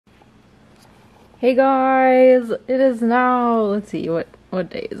Hey guys, it is now, let's see, what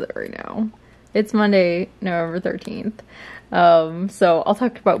day is it right now? It's Monday, November 13th. So I'll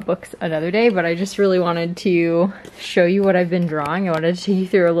talk about books another day, but I just really wanted to show you what I've been drawing. I wanted to take you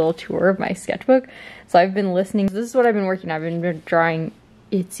through a little tour of my sketchbook. So I've been listening, this is what I've been working on. I've been drawing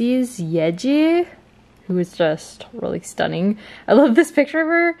Itzy's Yeji, who is just really stunning. I love this picture of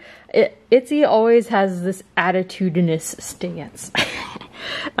her. Itzy always has this attitudinous stance.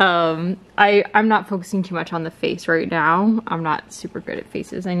 I'm not focusing too much on the face right now. I'm not super good at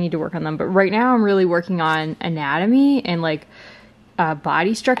faces. I need to work on them. But right now I'm really working on anatomy and like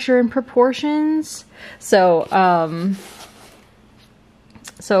body structure and proportions. So I've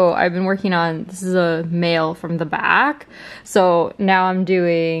been working on, this is a male from the back. So now I'm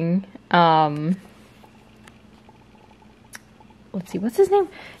doing, let's see, what's his name?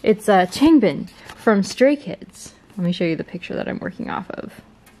 It's Changbin from Stray Kids. Let me show you the picture that I'm working off of.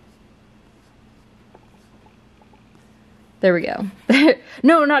 There we go.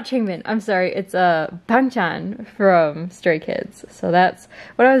 No, not Changbin. I'm sorry. It's Bangchan from Stray Kids. So that's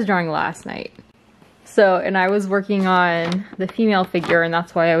what I was drawing last night. So, and I was working on the female figure, and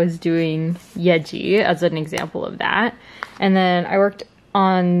that's why I was doing Yeji as an example of that. And then I worked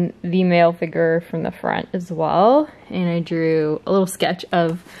on the male figure from the front as well. And I drew a little sketch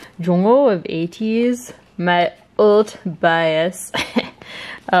of Jongho of 80s. My old bias.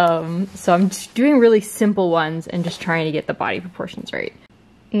 So I'm just doing really simple ones and just trying to get the body proportions right.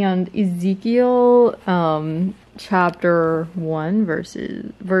 And Ezekiel chapter 1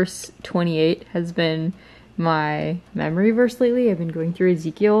 verse 28 has been my memory verse lately. I've been going through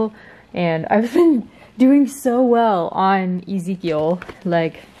Ezekiel and I've been doing so well on Ezekiel,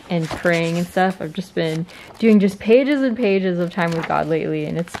 like, and praying and stuff. I've just been doing just pages and pages of time with God lately,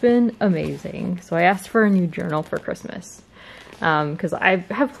 and it's been amazing. So I asked for a new journal for Christmas, because I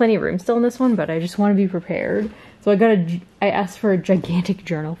have plenty of room still in this one, but I just want to be prepared. So I asked for a gigantic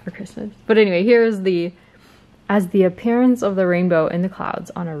journal for Christmas. But anyway, here's as the appearance of the rainbow in the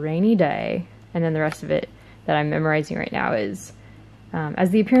clouds on a rainy day, and then the rest of it that I'm memorizing right now is,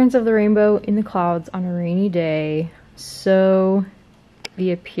 as the appearance of the rainbow in the clouds on a rainy day, so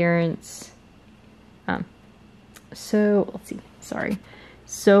the appearance, so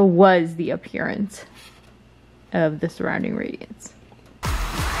was the appearance of the surrounding radiance.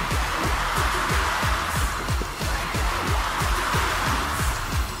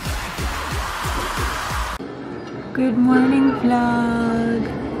 Good morning, vlog.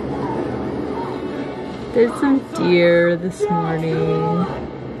 There's some deer this morning.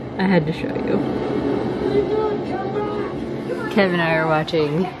 I had to show you. Kev and I are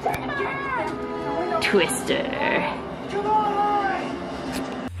watching Twister.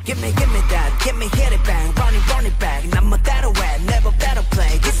 Give me that, give me hit it bang, run it back. I'm a that away, never better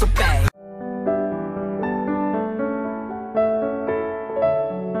play, this so bang.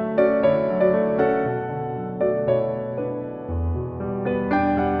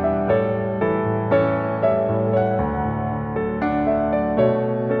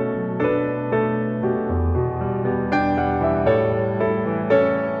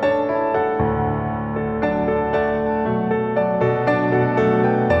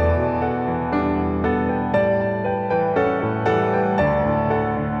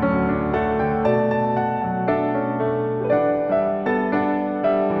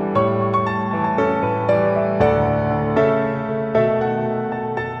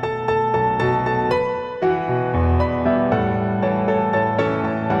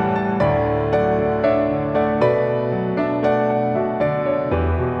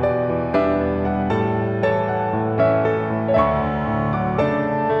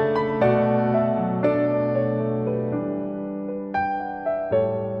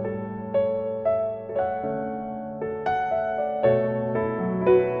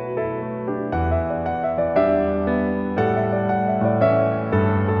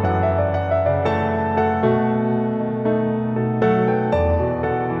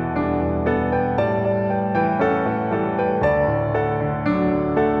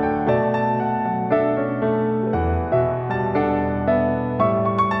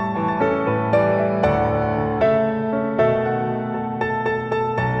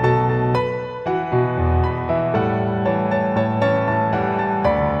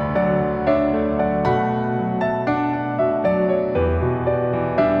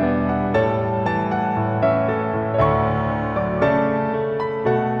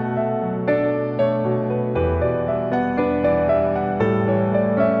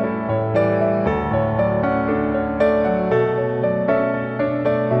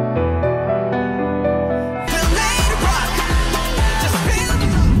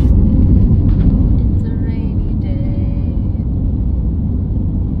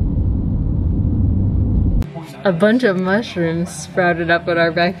 A bunch of mushrooms sprouted up in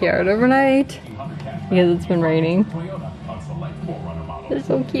our backyard overnight because it's been raining. They're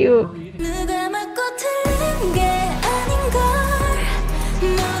so cute.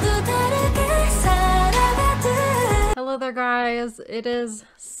 Hello there guys, it is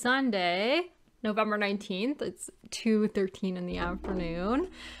Sunday, November 19th. It's 2:13 in the afternoon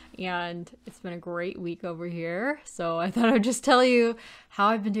and it's been a great week over here. So I thought I'd just tell you how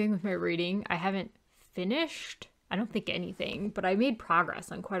I've been doing with my reading. I haven't finished, I don't think anything, but I made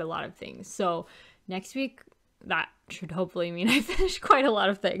progress on quite a lot of things. So next week, that should hopefully mean I finish quite a lot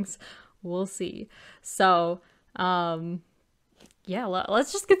of things. We'll see. So, yeah,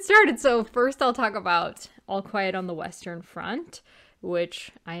 let's just get started. So first I'll talk about All Quiet on the Western Front,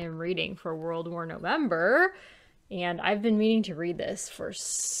 which I am reading for World War November. And I've been meaning to read this for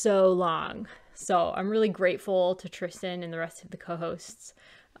so long. So I'm really grateful to Tristan and the rest of the co-hosts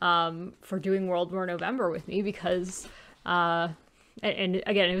for doing World War November with me because, and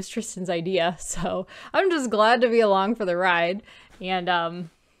again, it was Tristan's idea. So I'm just glad to be along for the ride. And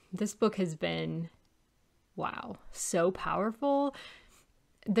this book has been, wow, so powerful.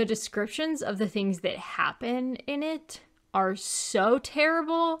 The descriptions of the things that happen in it are so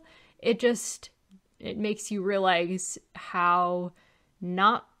terrible. It makes you realize how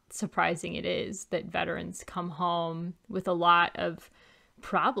not surprising it is that veterans come home with a lot of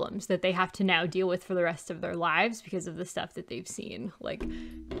problems that they have to now deal with for the rest of their lives because of the stuff that they've seen. Like,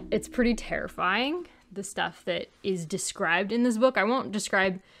 it's pretty terrifying, the stuff that is described in this book. I won't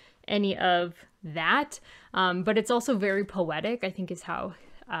describe any of that, but it's also very poetic, I think is how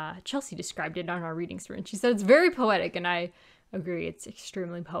Chelsea described it on our reading sprint. She said it's very poetic, and I agree, it's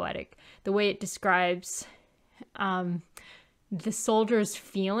extremely poetic. The way it describes the soldiers'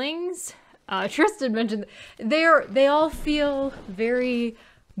 feelings. Tristan mentioned they all feel very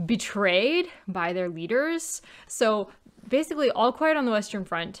betrayed by their leaders. So basically, All Quiet on the Western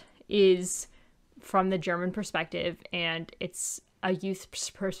Front is from the German perspective, and it's a youth's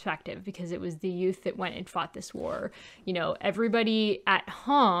perspective because it was the youth that went and fought this war. You know, everybody at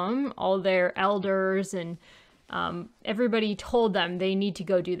home, all their elders and everybody told them they need to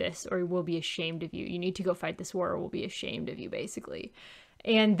go do this or we'll be ashamed of you. You need to go fight this war or we'll be ashamed of you, basically.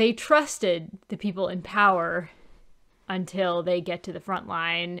 And they trusted the people in power until they get to the front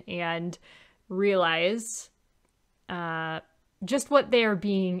line and realize just what they are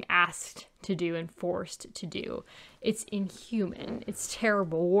being asked to do and forced to do. It's inhuman. It's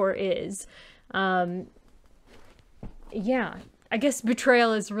terrible. War is. Yeah, I guess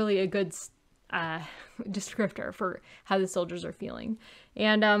betrayal is really a good descriptor for how the soldiers are feeling.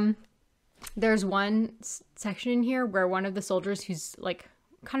 And there's one section in here where one of the soldiers, who's like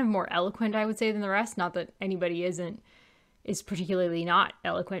kind of more eloquent, I would say, than the rest, not that anybody is particularly not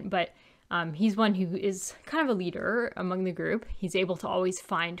eloquent, but he's one who is kind of a leader among the group. He's able to always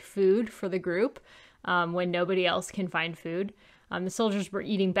find food for the group when nobody else can find food. The soldiers were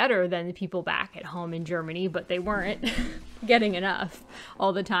eating better than the people back at home in Germany, but they weren't getting enough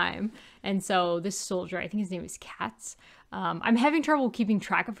all the time. And so this soldier, I think his name is Katz. I'm having trouble keeping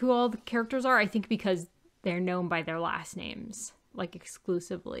track of who all the characters are, I think because they're known by their last names, like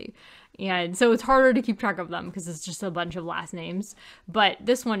exclusively. And so it's harder to keep track of them because it's just a bunch of last names. But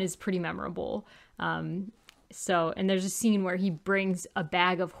this one is pretty memorable. And there's a scene where he brings a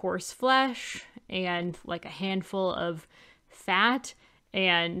bag of horse flesh and like a handful of fat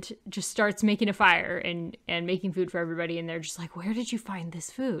and just starts making a fire and making food for everybody. And they're just like, where did you find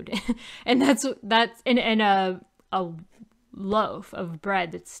this food? And that's a loaf of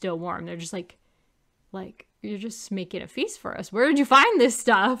bread that's still warm. They're just like, you're just making a feast for us. Where did you find this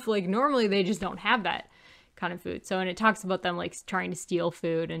stuff? Like, normally they just don't have that kind of food. So, and it talks about them like trying to steal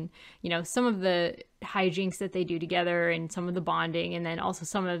food and, you know, some of the hijinks that they do together and some of the bonding, and then also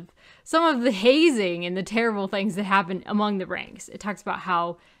some of the hazing and the terrible things that happen among the ranks. It talks about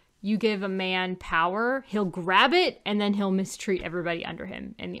how you give a man power, he'll grab it and then he'll mistreat everybody under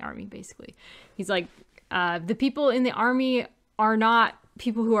him in the army, basically. He's like, the people in the army are not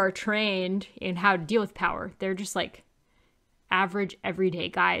people who are trained in how to deal with power. They're just like average everyday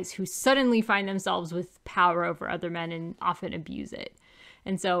guys who suddenly find themselves with power over other men and often abuse it.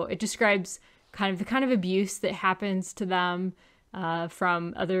 And so it describes the kind of abuse that happens to them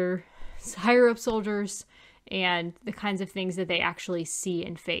from other higher up soldiers and the kinds of things that they actually see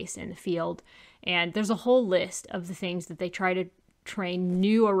and face in the field. And there's a whole list of the things that they try to train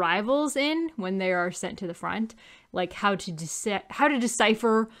new arrivals in when they are sent to the front, like how to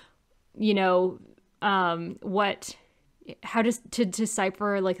decipher, you know, what to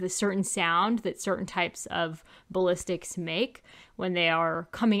decipher like the certain sound that certain types of ballistics make when they are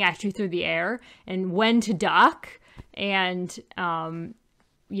coming at you through the air, and when to duck, and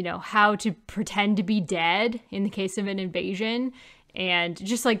you know, how to pretend to be dead in the case of an invasion, and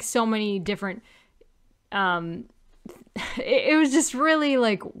just like so many different it was just really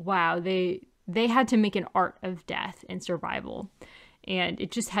like, wow, they had to make an art of death and survival, and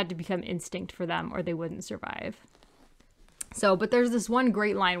it just had to become instinct for them or they wouldn't survive. So, but there's this one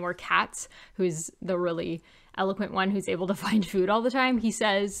great line where Katz, who's the really eloquent one who's able to find food all the time, he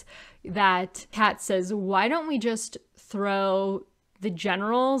says that Katz says, why don't we just throw the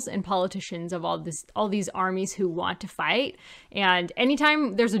generals and politicians of all these armies who want to fight, and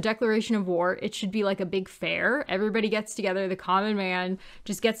anytime there's a declaration of war, it should be like a big fair. Everybody gets together, the common man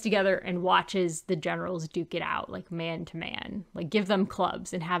just gets together and watches the generals duke it out, like man to man, like give them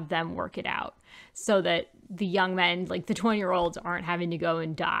clubs and have them work it out, so that the young men, like the 20-year-olds, aren't having to go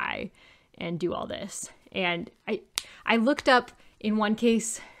and die and do all this. And I looked up in one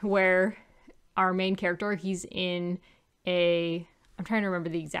case where our main character, he's in I'm trying to remember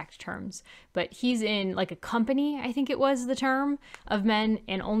the exact terms, but he's in like a company, I think it was the term, of men,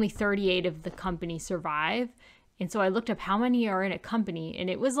 and only 38 of the company survive. And so I looked up how many are in a company, and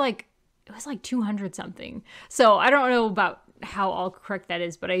it was like 200 something. So I don't know about how all correct that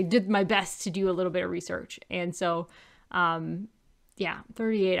is, but I did my best to do a little bit of research. And so, yeah,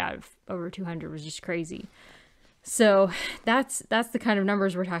 38 out of over 200 was just crazy. So that's the kind of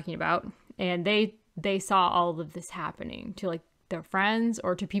numbers we're talking about. And they saw all of this happening to like their friends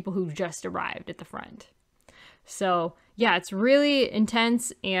or to people who just arrived at the front. So yeah, it's really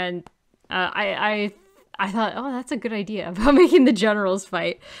intense. And I thought, oh, that's a good idea about making the generals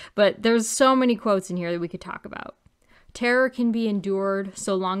fight. But there's so many quotes in here that we could talk about. Terror can be endured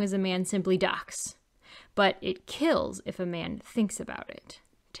so long as a man simply ducks, but it kills if a man thinks about it.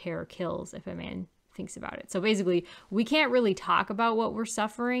 Terror kills if a man thinks about it. So basically, we can't really talk about what we're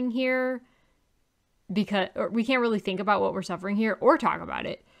suffering here or we can't really think about what we're suffering here or talk about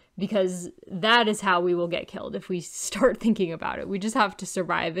it, because that is how we will get killed if we start thinking about it. We just have to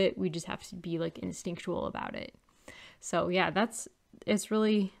survive it. We just have to be like instinctual about it. So yeah, it's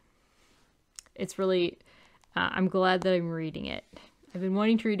really, I'm glad that I'm reading it. I've been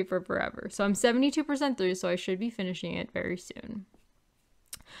wanting to read it for forever. So I'm 72% through, so I should be finishing it very soon.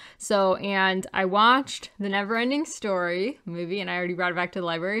 So, and I watched the Neverending Story movie, and I already brought it back to the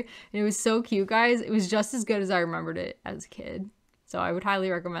library, and it was so cute, guys. It was just as good as I remembered it as a kid. So I would highly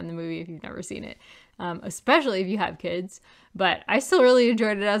recommend the movie if you've never seen it, especially if you have kids. But I still really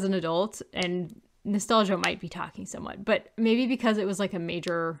enjoyed it as an adult, and nostalgia might be talking somewhat, but maybe because it was like a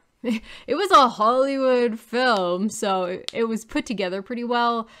major... It was a Hollywood film, so it was put together pretty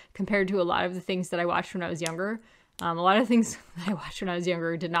well compared to a lot of the things that I watched when I was younger. A lot of things that I watched when I was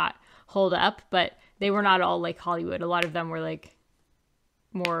younger did not hold up, but they were not all like Hollywood. A lot of them were like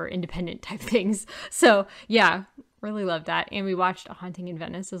more independent type things. So yeah, really loved that. And we watched A Haunting in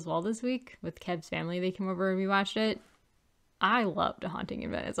Venice as well this week with Kev's family. They came over and we watched it. I loved A Haunting in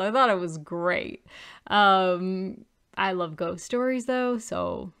Venice. I thought it was great. I love ghost stories though,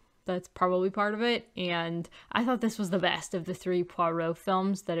 so that's probably part of it. And I thought this was the best of the 3 Poirot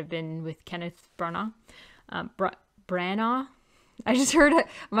films that have been with Kenneth Branagh. Branagh. I just heard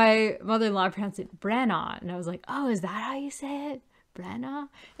my mother-in-law pronounce it Branagh, and I was like, oh, is that how you say it? Branagh?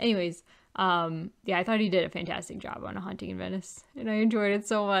 Anyways, yeah, I thought he did a fantastic job on A Haunting in Venice, and I enjoyed it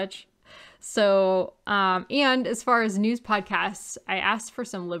so much. So, and as far as news podcasts, I asked for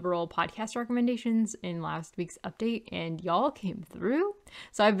some liberal podcast recommendations in last week's update, and y'all came through.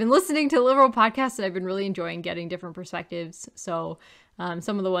 So I've been listening to liberal podcasts, and I've been really enjoying getting different perspectives. So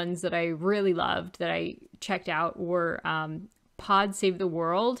some of the ones that I really loved that I checked out were Pod Save the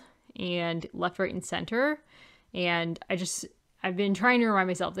World and Left, Right, and Center. And I've been trying to remind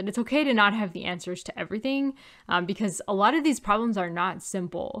myself that it's okay to not have the answers to everything, because a lot of these problems are not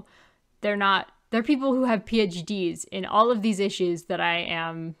simple. They're people who have PhDs in all of these issues that I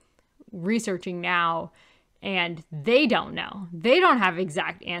am researching now, and they don't know. They don't have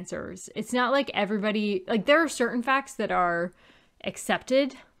exact answers. It's not like everybody, like there are certain facts that are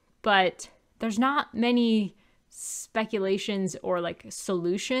accepted, but there's not many speculations or like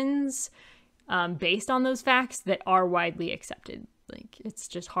solutions based on those facts that are widely accepted. Like it's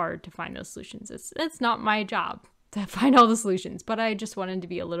just hard to find those solutions. It's not my job to find all the solutions, but I just wanted to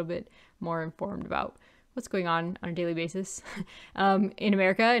be a little bit more informed about what's going on a daily basis in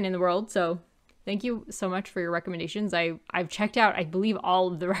America and in the world. So thank you so much for your recommendations. I've checked out, I believe, all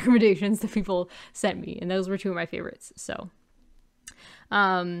of the recommendations that people sent me, and those were 2 of my favorites. So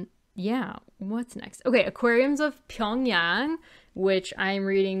yeah, what's next? Okay, Aquariums of Pyongyang, which I'm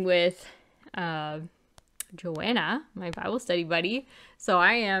reading with Joanna, my Bible study buddy. So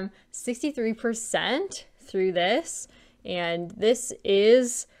I am 63% through this, and this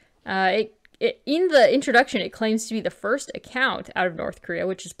is in the introduction, it claims to be the first account out of North Korea,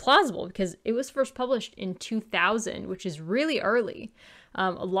 which is plausible because it was first published in 2000, which is really early.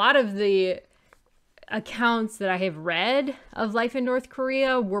 A lot of the accounts that I have read of life in North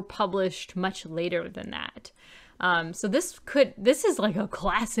Korea were published much later than that. So this is like a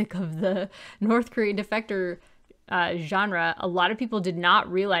classic of the North Korean defector genre. A lot of people did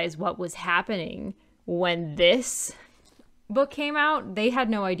not realize what was happening when this book came out. They had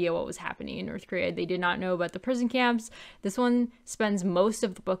no idea what was happening in North Korea. They did not know about the prison camps. This one spends most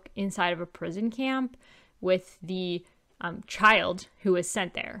of the book inside of a prison camp with the child who was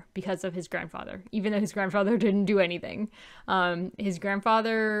sent there because of his grandfather, even though his grandfather didn't do anything. His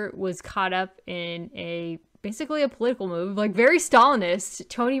grandfather was caught up in basically a political move, like very Stalinist.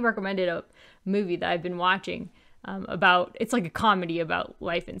 Tony recommended a movie that I've been watching it's like a comedy about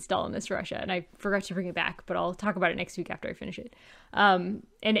life in Stalinist Russia, and I forgot to bring it back, but I'll talk about it next week after I finish it.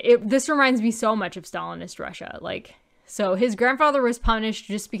 This reminds me so much of Stalinist Russia. So his grandfather was punished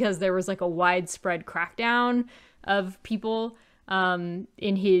just because there was like a widespread crackdown of people in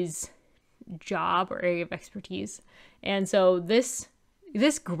his job or area of expertise, and so this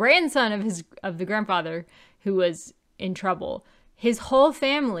grandson of the grandfather who was in trouble, his whole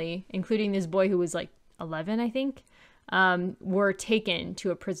family, including this boy who was like 11, I think, were taken to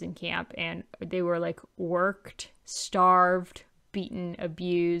a prison camp, and they were like worked, starved, beaten,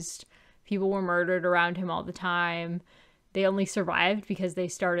 abused. People were murdered around him all the time. They only survived because they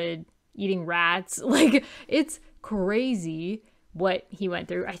started eating rats. Like, it's crazy what he went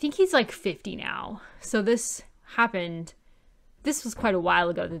through. I think he's like 50 now. So this happened. This was quite a while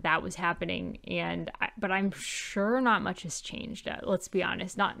ago that was happening, but I'm sure not much has changed. Let's be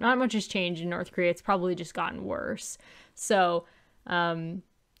honest, not much has changed in North Korea. It's probably just gotten worse. So, 10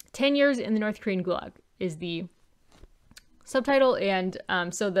 years in the North Korean Gulag is the subtitle, and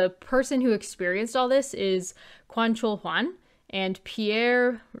so the person who experienced all this is Chol-hwan and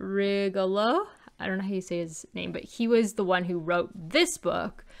Pierre Rigoulot. I don't know how you say his name, but he was the one who wrote this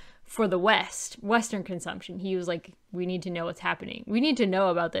book for the Western consumption. He was like, we need to know what's happening. We need to know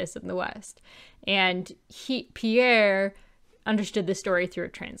about this in the West. And Pierre understood the story through a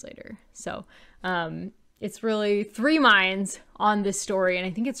translator. So it's really three minds on this story, and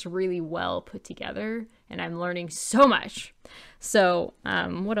I think it's really well put together, and I'm learning so much. So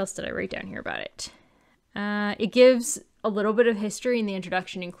what else did I write down here about it? It gives a little bit of history in the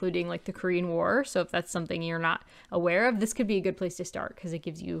introduction, including like the Korean War. So if that's something you're not aware of, this could be a good place to start because it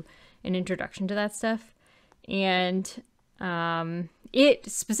gives you an introduction to that stuff. And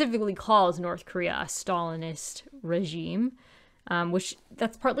it specifically calls North Korea a Stalinist regime, which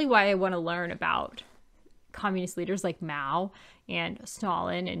that's partly why I want to learn about communist leaders like Mao and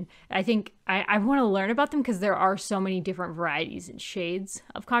Stalin. And I think I want to learn about them because there are so many different varieties and shades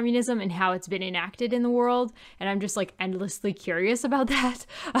of communism and how it's been enacted in the world. And I'm just like endlessly curious about that.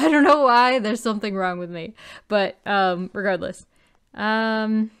 I don't know why. There's something wrong with me. But regardless,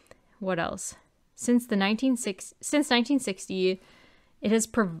 what else? Since 1960,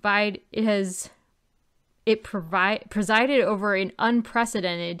 it presided over an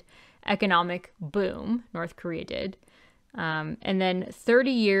unprecedented economic boom. North Korea did. And then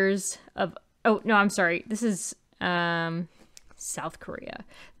 30 years of, this is South Korea.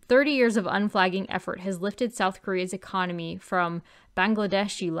 30 years of unflagging effort has lifted South Korea's economy from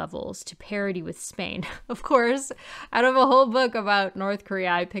Bangladeshi levels to parity with Spain. Of course, out of a whole book about North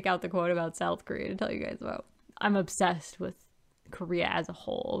Korea, I pick out the quote about South Korea to tell you guys about. I'm obsessed with Korea as a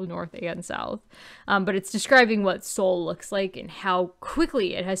whole, North and South. But it's describing what Seoul looks like and how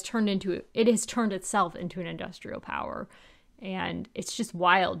quickly it has turned itself into an industrial power. And it's just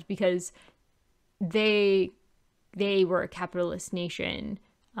wild because they were a capitalist nation.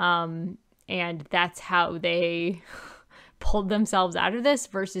 And that's how they pulled themselves out of this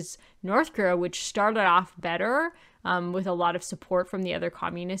versus North Korea, which started off better with a lot of support from the other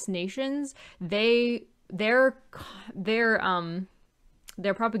communist nations. Their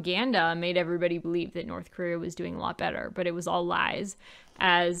propaganda made everybody believe that North Korea was doing a lot better, but it was all lies.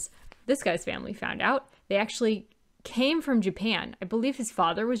 As this guy's family found out, they actually came from Japan. I believe his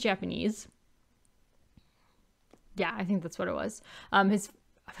father was Japanese. Yeah, I think that's what it was.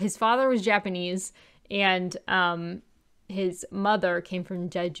 His father was Japanese, and his mother came from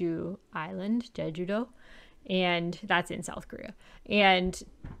Jeju Island, Jeju-do, and that's in South Korea. And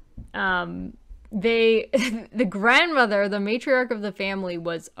the grandmother, the matriarch of the family,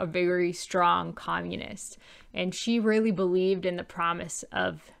 was a very strong communist, and she really believed in the promise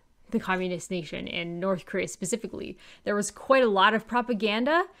of the communist nation in North Korea specifically. There was quite a lot of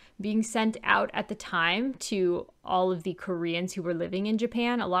propaganda being sent out at the time to all of the Koreans who were living in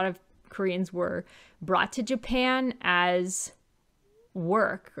Japan. A lot of Koreans were brought to Japan as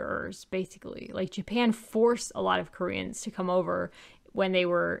workers, basically. Like, Japan forced a lot of Koreans to come over when they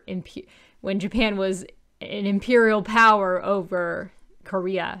were when Japan was an imperial power over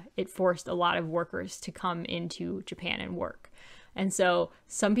Korea. It forced a lot of workers to come into Japan and work. And so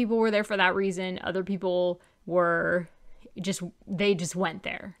some people were there for that reason. Other people were they just went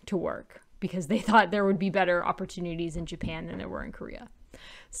there to work because they thought there would be better opportunities in Japan than there were in Korea.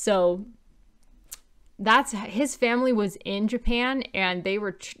 So his family was in Japan, and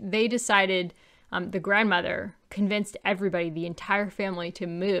they decided, the grandmother convinced everybody, the entire family, to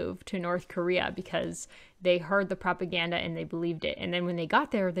move to North Korea because they heard the propaganda and they believed it. And then when they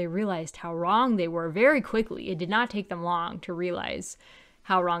got there, they realized how wrong they were very quickly. It did not take them long to realize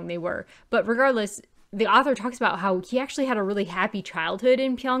how wrong they were. But regardless, the author talks about how he actually had a really happy childhood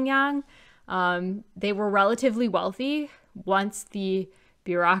in Pyongyang. They were relatively wealthy once the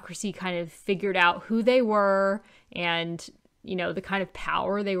bureaucracy kind of figured out who they were and, you know, the kind of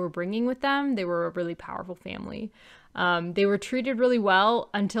power they were bringing with them. They were a really powerful family. They were treated really well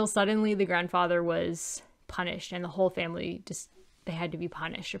until suddenly the grandfather was punished, and the whole family they had to be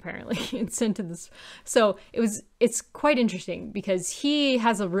punished, apparently, and sent to this. So it's quite interesting because he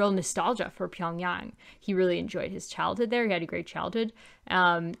has a real nostalgia for Pyongyang. He really enjoyed his childhood there. He had a great childhood.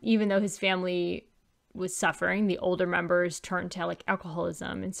 Even though his family was suffering, the older members turned to like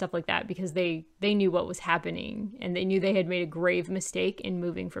alcoholism and stuff like that because they knew what was happening, and they knew they had made a grave mistake in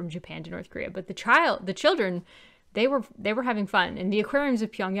moving from Japan to North Korea. But the children, they were having fun. And the Aquariums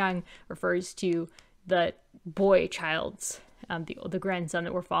of Pyongyang refers to the boy child's, the grandson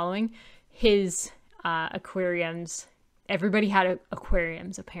that we're following, his aquariums. Everybody had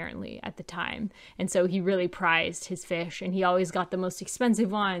aquariums, apparently, at the time. And so he really prized his fish, and he always got the most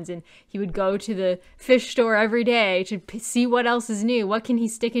expensive ones. And he would go to the fish store every day to see what else is new. What can he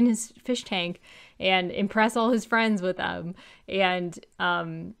stick in his fish tank and impress all his friends with them? And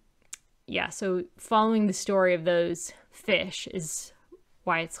yeah, so following the story of those fish is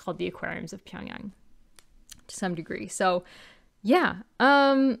why it's called the Aquariums of Pyongyang to some degree. So yeah,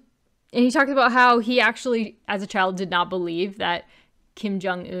 and he talked about how he actually, as a child, did not believe that Kim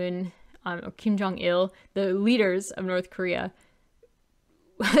Jong-un or Kim Jong-il, the leaders of North Korea,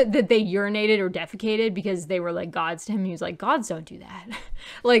 that they urinated or defecated because they were like gods to him. He was like, gods don't do that.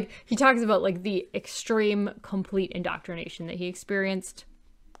 Like, he talks about like the extreme, complete indoctrination that he experienced.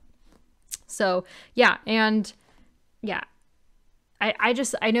 So yeah, and yeah,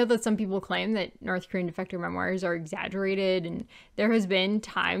 I know that some people claim that North Korean defector memoirs are exaggerated, and there has been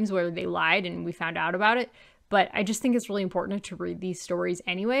times where they lied and we found out about it, but I just think it's really important to read these stories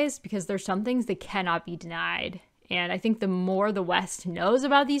anyways, because there's some things that cannot be denied. And I think the more the West knows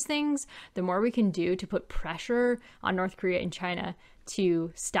about these things, the more we can do to put pressure on North Korea and China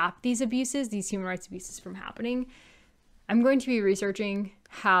to stop these abuses, these human rights abuses from happening. I'm going to be researching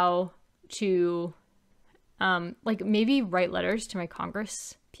how to like maybe write letters to my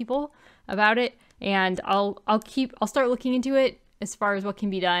Congress people about it, and I'll start looking into it as far as what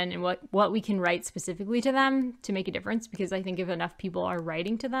can be done and what we can write specifically to them to make a difference, because I think if enough people are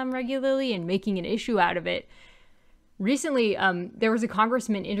writing to them regularly and making an issue out of it. Recently, there was a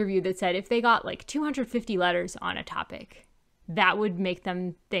congressman interview that said if they got like 250 letters on a topic, that would make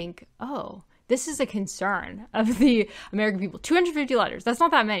them think, oh, this is a concern of the American people. 250 letters, that's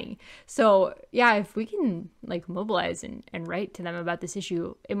not that many. So yeah, if we can like mobilize and write to them about this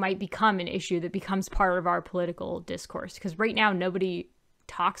issue, it might become an issue that becomes part of our political discourse. Because right now, nobody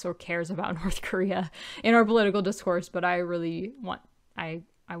talks or cares about North Korea in our political discourse, but I really want, I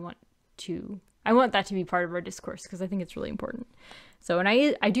want that to be part of our discourse, because I think it's really important. So, and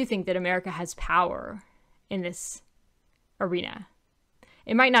I do think that America has power in this arena.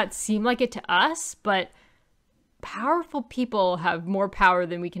 It might not seem like it to us, but powerful people have more power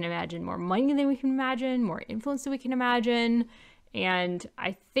than we can imagine, more money than we can imagine, more influence than we can imagine. And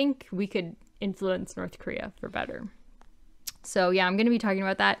I think we could influence North Korea for better. So yeah, I'm going to be talking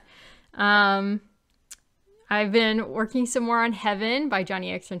about that. I've been working some more on Heaven by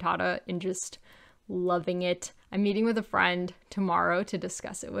Joni, Eareckson, Tada, and just loving it. I'm meeting with a friend tomorrow to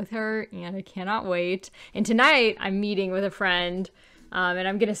discuss it with her, and I cannot wait. And tonight I'm meeting with a friend, and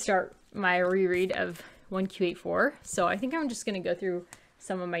I'm going to start my reread of 1Q84. So I think I'm just going to go through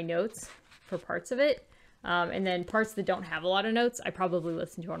some of my notes for parts of it. And then parts that don't have a lot of notes, I probably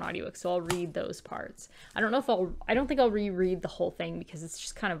listen to on audiobook, so I'll read those parts. I don't think I'll reread the whole thing because it's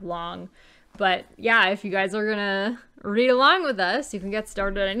just kind of long. But yeah, if you guys are gonna read along with us, you can get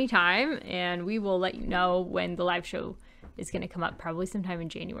started at any time, and we will let you know when the live show is gonna come up, probably sometime in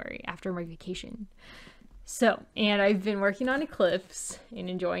January after my vacation. So, and I've been working on Eclipse and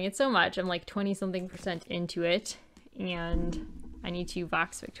enjoying it so much. I'm like 20-something% into it, and I need to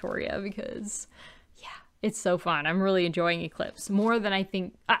Vox Victoria because, yeah, it's so fun. I'm really enjoying Eclipse more than I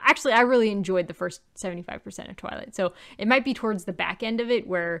think. Actually, I really enjoyed the first 75% of Twilight. So it might be towards the back end of it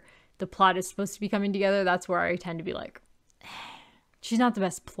where the plot is supposed to be coming together. That's where I tend to be like, she's not the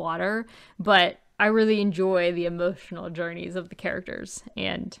best plotter, but I really enjoy the emotional journeys of the characters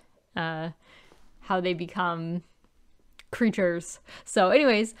and how they become creatures. So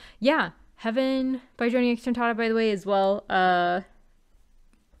anyways, yeah, Heaven by Joni and Tada, by the way, as well.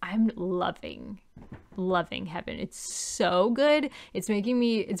 I'm loving Heaven. It's so good. It's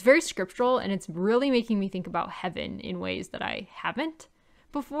very scriptural, and it's really making me think about heaven in ways that I haven't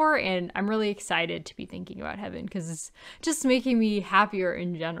before, and I'm really excited to be thinking about heaven because it's just making me happier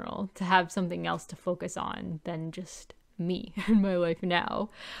in general to have something else to focus on than just me in my life now.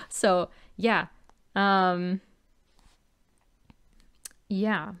 So yeah.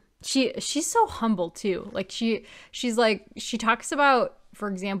 Yeah, she's so humble too. Like she talks about, for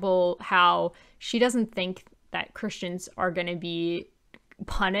example, how she doesn't think that Christians are going to be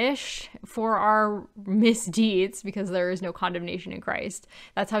punished for our misdeeds because there is no condemnation in Christ.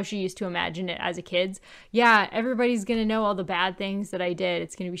 That's how she used to imagine it as a kid. Yeah, everybody's gonna know all the bad things that I did.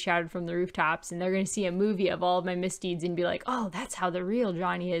 It's gonna be shouted from the rooftops, and they're gonna see a movie of all of my misdeeds and be like, oh, that's how the real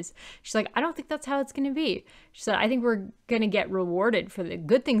Johnny is. She's like, I don't think that's how it's gonna be. She said, I think we're gonna get rewarded for the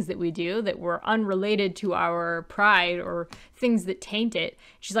good things that we do that were unrelated to our pride or things that taint it.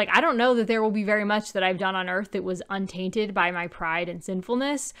 She's like, I don't know that there will be very much that I've done on earth that was untainted by my pride and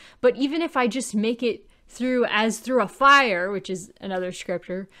sinfulness, but even if I just make it through as through a fire, which is another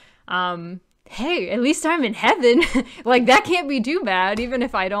scripture, hey, at least I'm in heaven. Like, that can't be too bad, even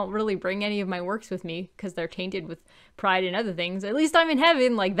if I don't really bring any of my works with me because they're tainted with pride and other things. At least I'm in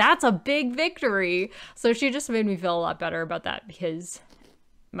heaven. Like, that's a big victory. So she just made me feel a lot better about that because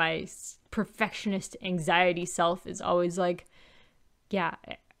my perfectionist anxiety self is always like, yeah,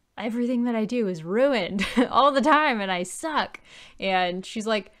 everything that I do is ruined all the time and I suck. And she's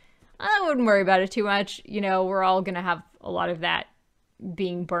like, I wouldn't worry about it too much. You know, we're all going to have a lot of that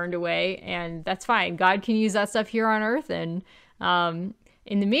being burned away, and that's fine. God can use that stuff here on earth, and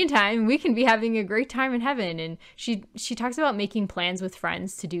in the meantime, we can be having a great time in heaven. And she talks about making plans with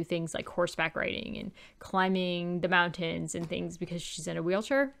friends to do things like horseback riding and climbing the mountains and things because she's in a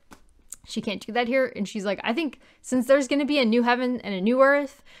wheelchair. She can't do that here. And she's like, I think since there's going to be a new heaven and a new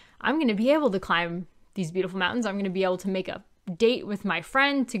earth, I'm going to be able to climb these beautiful mountains. I'm going to be able to make a date with my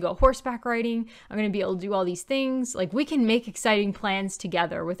friend to go horseback riding. I'm going to be able to do all these things. Like, we can make exciting plans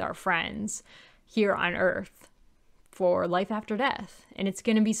together with our friends here on earth for life after death. And it's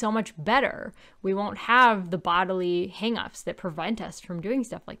going to be so much better. We won't have the bodily hangups that prevent us from doing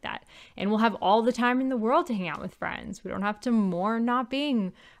stuff like that. And we'll have all the time in the world to hang out with friends. We don't have to mourn not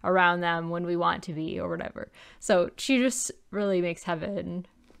being around them when we want to be or whatever. So she just really makes heaven.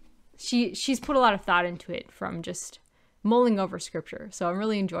 She's put a lot of thought into it from just mulling over scripture. So I'm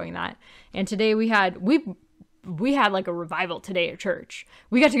really enjoying that. And today we had like a revival today at church.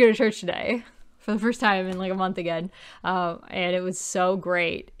 We got to go to church today for the first time in like a month again. And it was so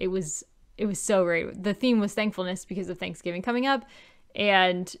great. It was so great. The theme was thankfulness because of Thanksgiving coming up.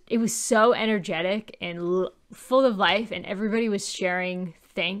 And it was so energetic and full of life. And everybody was sharing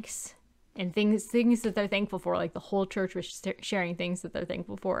thanks and things that they're thankful for. Like, the whole church was sharing things that they're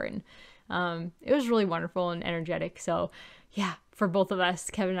thankful for. And it was really wonderful and energetic. So yeah, for both of us,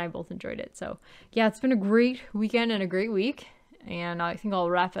 Kevin and I both enjoyed it. So yeah, it's been a great weekend and a great week. And I think I'll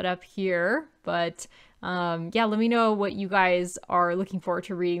wrap it up here. But yeah, let me know what you guys are looking forward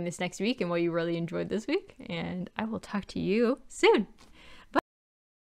to reading this next week and what you really enjoyed this week. And I will talk to you soon.